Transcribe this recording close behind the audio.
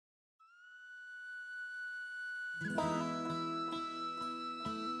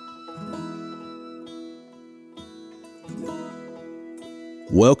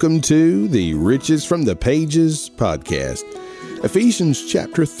Welcome to the Riches from the Pages podcast. Ephesians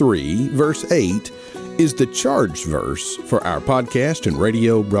chapter 3, verse 8 is the charge verse for our podcast and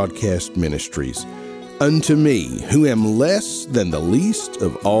radio broadcast ministries. Unto me, who am less than the least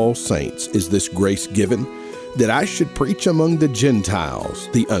of all saints, is this grace given, that I should preach among the Gentiles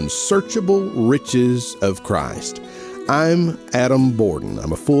the unsearchable riches of Christ. I'm Adam Borden.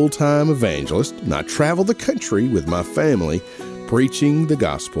 I'm a full-time evangelist, and I travel the country with my family, preaching the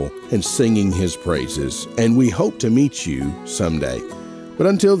gospel and singing his praises, and we hope to meet you someday. But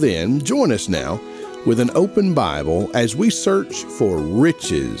until then, join us now with an open Bible as we search for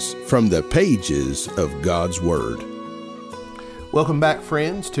riches from the pages of God's Word. Welcome back,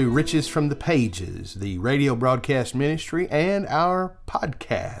 friends, to Riches from the Pages, the radio broadcast ministry and our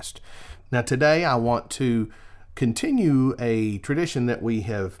podcast. Now, today I want to continue a tradition that we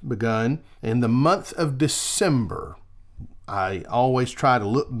have begun in the month of December. I always try to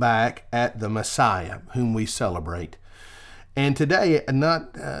look back at the Messiah whom we celebrate. And today,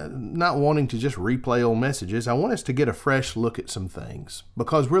 not wanting to just replay old messages, I want us to get a fresh look at some things,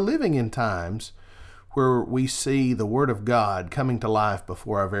 because we're living in times where we see the Word of God coming to life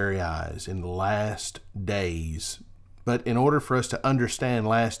before our very eyes in the last days. But in order for us to understand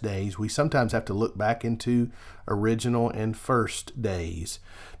last days, we sometimes have to look back into original and first days,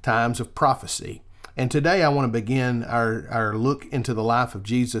 times of prophecy. And today I want to begin our look into the life of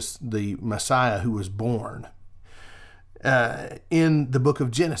Jesus, the Messiah who was born, in the book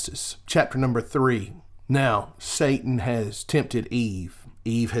of Genesis, chapter number 3. Now, Satan has tempted Eve.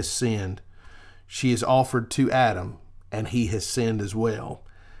 Eve has sinned. She is offered to Adam, and he has sinned as well.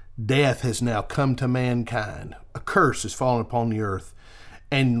 Death has now come to mankind. A curse has fallen upon the earth.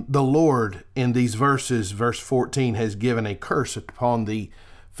 And the Lord, in these verses, verse 14, has given a curse upon the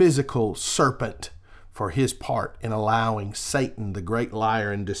physical serpent for his part in allowing Satan, the great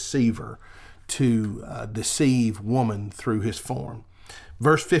liar and deceiver, to deceive woman through his form.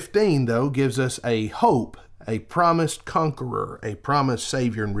 Verse 15, though, gives us a hope, a promised conqueror, a promised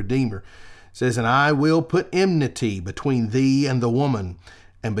Savior and Redeemer. It says, "And I will put enmity between thee and the woman,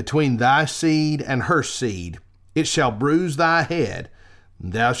 and between thy seed and her seed. It shall bruise thy head,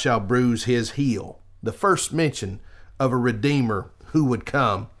 and thou shalt bruise his heel." The first mention of a Redeemer who would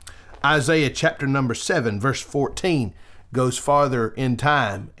come. Isaiah chapter number 7, verse 14, goes farther in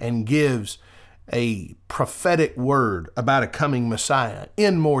time and gives a prophetic word about a coming Messiah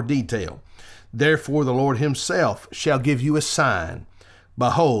in more detail. "Therefore the Lord himself shall give you a sign.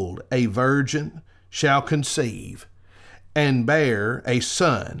 Behold, a virgin shall conceive and bear a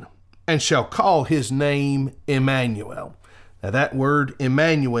son, and shall call his name Emmanuel." Now that word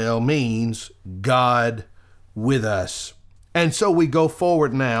Emmanuel means God with us. And so we go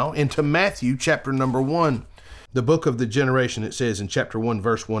forward now into Matthew chapter number 1. The book of the generation, it says in chapter 1,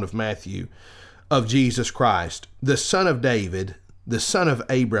 verse 1 of Matthew, of Jesus Christ, the son of David, the son of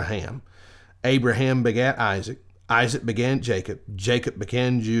Abraham. Abraham begat Isaac. Isaac begat Jacob. Jacob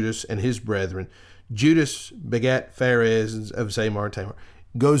begat Judas and his brethren. Judas begat Phares of Zamar Tamar.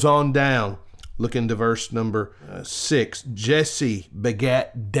 Goes on down. Look into verse number 6. Jesse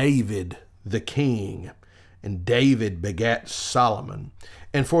begat David, the king. And David begat Solomon.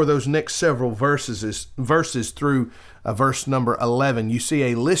 And for those next several verses through verse number 11, you see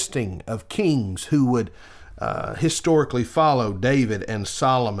a listing of kings who would historically follow David and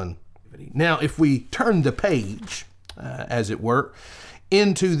Solomon. Now, if we turn the page, as it were,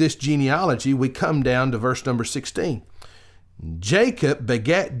 into this genealogy, we come down to verse number 16. Jacob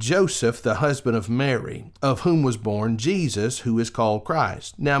begat Joseph, the husband of Mary, of whom was born Jesus, who is called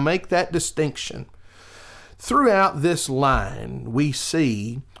Christ. Now, make that distinction. Throughout this line, we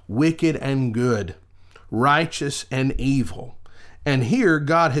see wicked and good, righteous and evil. And here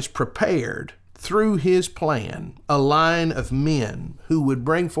God has prepared, through his plan, a line of men who would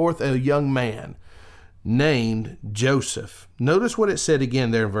bring forth a young man named Joseph. Notice what it said again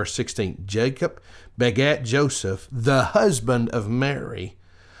there in verse 16. Jacob begat Joseph, the husband of Mary,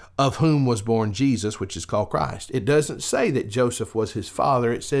 of whom was born Jesus, which is called Christ. It doesn't say that Joseph was his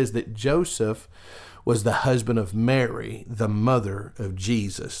father. It says that Joseph was the husband of Mary, the mother of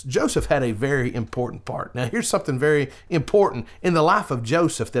Jesus. Joseph had a very important part. Now, here's something very important in the life of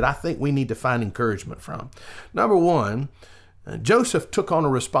Joseph that I think we need to find encouragement from. Number one, Joseph took on a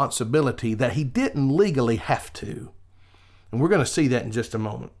responsibility that he didn't legally have to. And we're going to see that in just a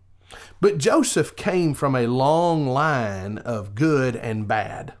moment. But Joseph came from a long line of good and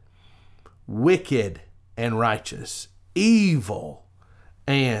bad, wicked and righteous, evil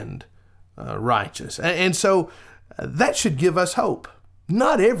and righteous. And so that should give us hope.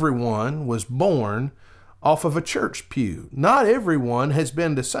 Not everyone was born off of a church pew. Not everyone has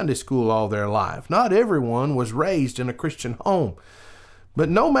been to Sunday school all their life. Not everyone was raised in a Christian home. But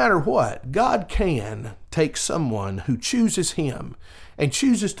no matter what, God can take someone who chooses Him and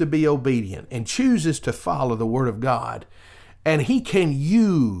chooses to be obedient and chooses to follow the Word of God, and He can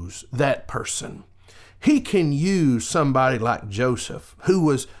use that person. He can use somebody like Joseph, who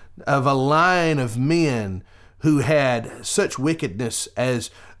was of a line of men who had such wickedness as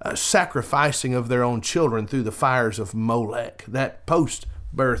sacrificing of their own children through the fires of Molech, that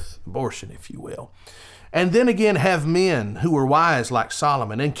post-birth abortion, if you will. And then again have men who were wise like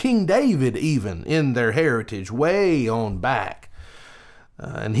Solomon and King David even in their heritage way on back.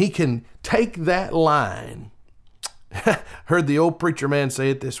 And He can take that line. Heard the old preacher man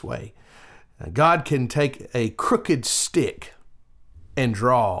say it this way. God can take a crooked stick and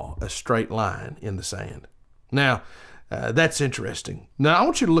draw a straight line in the sand. Now, that's interesting. Now, I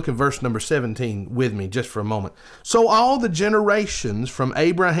want you to look at verse number 17 with me just for a moment. So all the generations from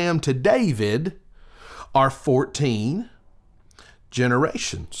Abraham to David are 14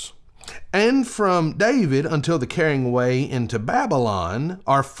 generations. And from David until the carrying away into Babylon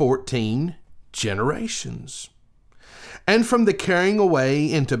are 14 generations. And from the carrying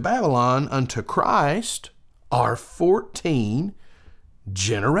away into Babylon unto Christ are 14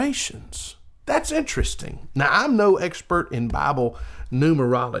 generations. That's interesting. Now, I'm no expert in Bible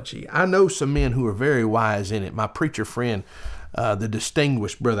numerology. I know some men who are very wise in it. My preacher friend, the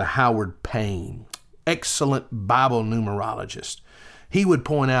distinguished Brother Howard Payne, excellent Bible numerologist. He would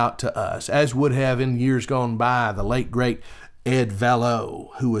point out to us, as would have in years gone by, the late, great Ed Vallow,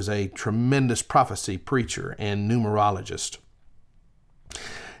 who was a tremendous prophecy preacher and numerologist.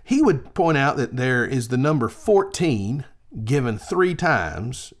 He would point out that there is the number 14 given 3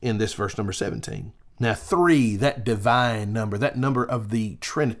 times in this verse number 17. Now 3, that divine number, that number of the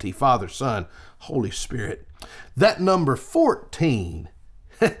Trinity, Father, Son, Holy Spirit. That number 14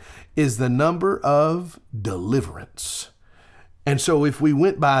 is the number of deliverance. And so if we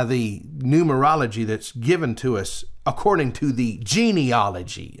went by the numerology that's given to us according to the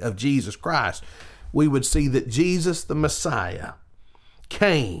genealogy of Jesus Christ, we would see that Jesus the Messiah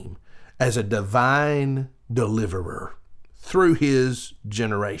came as a divine deliverer through His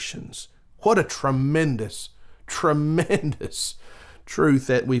generations. What a tremendous, tremendous truth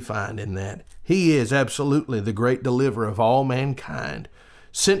that we find in that. He is absolutely the great deliverer of all mankind,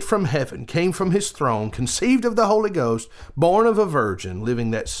 sent from heaven, came from His throne, conceived of the Holy Ghost, born of a virgin,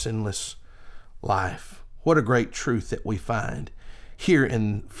 living that sinless life. What a great truth that we find here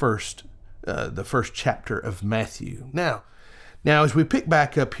in the first chapter of Matthew. Now, as we pick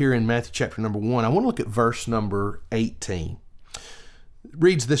back up here in Matthew chapter number 1, I want to look at verse number 18. It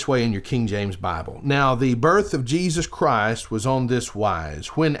reads this way in your King James Bible. Now, the birth of Jesus Christ was on this wise,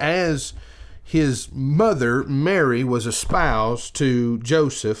 when as His mother Mary was espoused to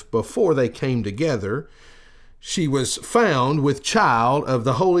Joseph before they came together, she was found with child of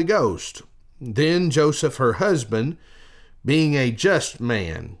the Holy Ghost. Then Joseph, her husband, being a just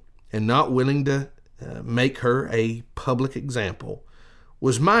man and not willing to make her a public example,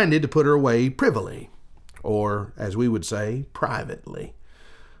 was minded to put her away privily, or as we would say, privately.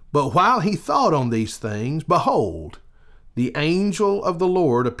 But while he thought on these things, behold, the angel of the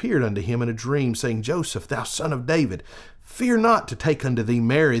Lord appeared unto him in a dream, saying, Joseph, thou son of David, fear not to take unto thee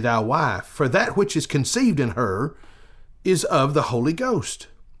Mary thy wife, for that which is conceived in her is of the Holy Ghost.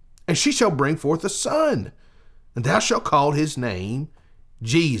 And she shall bring forth a son, and thou shalt call his name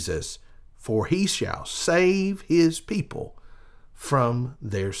Jesus, for he shall save his people from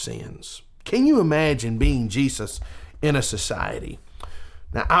their sins. Can you imagine being Jesus in a society?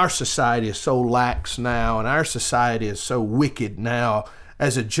 Now, our society is so lax now, and our society is so wicked now,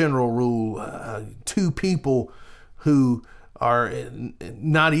 as a general rule. 2 people who are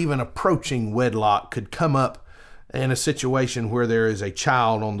not even approaching wedlock could come up in a situation where there is a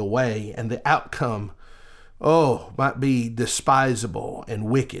child on the way, and the outcome, might be despisable and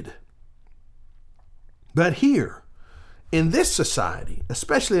wicked. But here, in this society,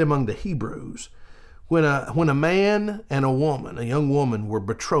 especially among the Hebrews, when a man and a woman, a young woman, were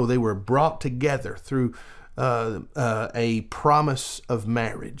betrothed, they were brought together through a promise of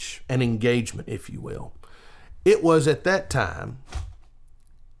marriage, an engagement, if you will. It was at that time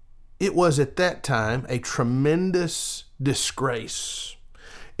a tremendous disgrace.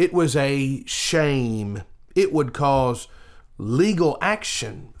 It was a shame. It would cause legal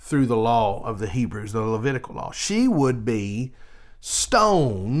action through the law of the Hebrews, the Levitical law. She would be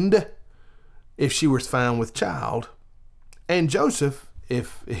stoned if she was found with child. And Joseph,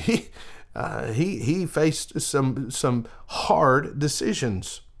 if he he faced some hard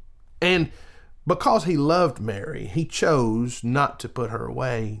decisions. And because he loved Mary, he chose not to put her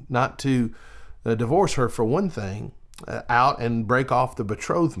away, not to divorce her, for one thing, out and break off the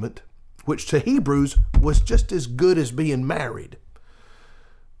betrothment, which to Hebrews was just as good as being married.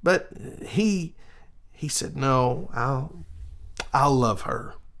 But he said, no, I'll love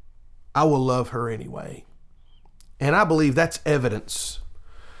her. I will love her anyway. And I believe that's evidence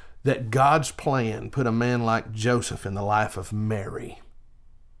that God's plan put a man like Joseph in the life of Mary.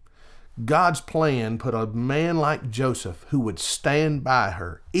 God's plan put a man like Joseph who would stand by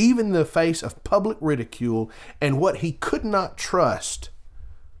her, even in the face of public ridicule, and what he could not trust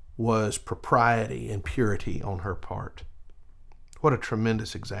was propriety and purity on her part. What a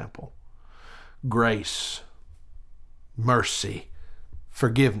tremendous example. Grace, mercy,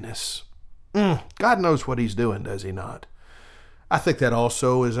 forgiveness. God knows what he's doing, does he not? I think that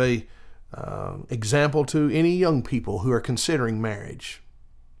also is a example to any young people who are considering marriage.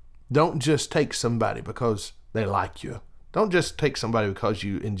 Don't just take somebody because they like you. Don't just take somebody because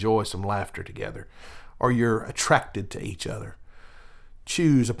you enjoy some laughter together or you're attracted to each other.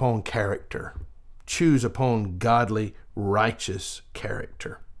 Choose upon character. Choose upon godly, righteous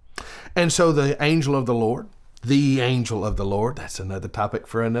character. And so the angel of the Lord, that's another topic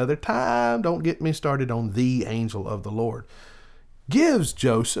for another time. Don't get me started on the angel of the Lord, gives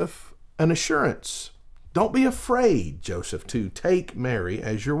Joseph an assurance. Don't be afraid, Joseph, to take Mary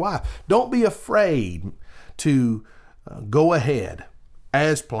as your wife. Don't be afraid to go ahead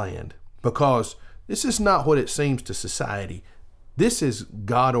as planned, because this is not what it seems to society. This is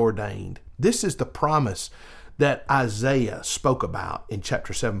God ordained. This is the promise that Isaiah spoke about in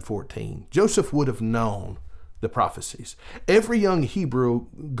chapter 7:14. Joseph would have known the prophecies. Every young Hebrew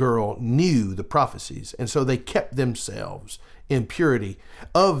girl knew the prophecies, and so they kept themselves in purity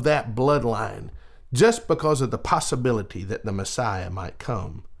of that bloodline, just because of the possibility that the Messiah might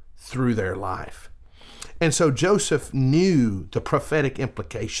come through their life. And so Joseph knew the prophetic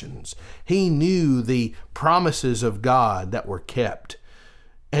implications. He knew the promises of God that were kept.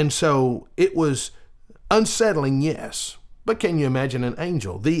 And so it was unsettling, yes. But can you imagine an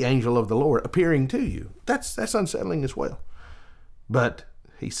angel, the angel of the Lord, appearing to you? That's unsettling as well. But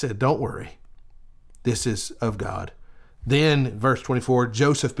he said, don't worry. This is of God. Then, verse 24,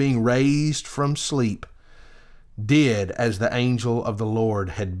 Joseph, being raised from sleep, did as the angel of the Lord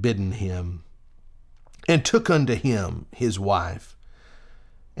had bidden him, and took unto him his wife,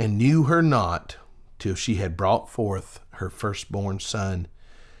 and knew her not till she had brought forth her firstborn son,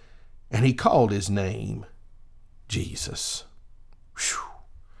 and he called his name Jesus. Whew.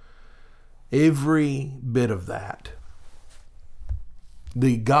 Every bit of that,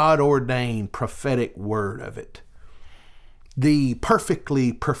 the God-ordained prophetic word of it, the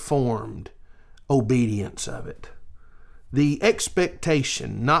perfectly performed obedience of it, the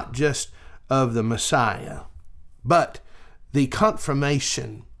expectation not just of the Messiah, but the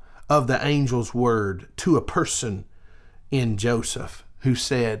confirmation of the angel's word to a person in Joseph who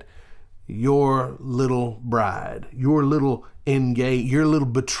said, your little bride, your little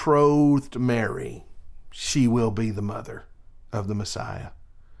betrothed Mary, she will be the mother of the Messiah.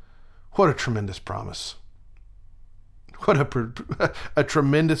 What a tremendous promise. What a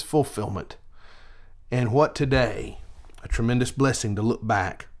tremendous fulfillment. And what today, a tremendous blessing to look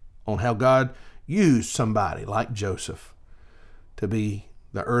back on how God used somebody like Joseph to be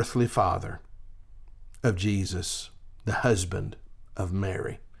the earthly father of Jesus, the husband of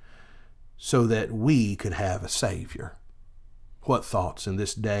Mary, so that we could have a Savior. What thoughts in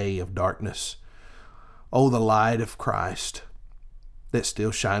this day of darkness? Oh, the light of Christ that still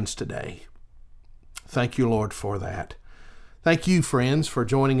shines today. Thank you, Lord, for that. Thank you, friends, for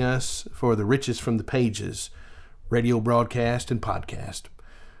joining us for the Riches from the Pages radio broadcast and podcast.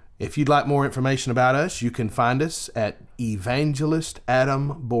 If you'd like more information about us, you can find us at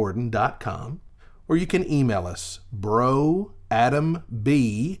evangelistadamborden.com, or you can email us,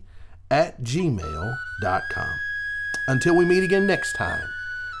 broadamb@gmail.com. Until we meet again next time,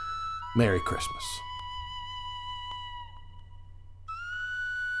 Merry Christmas.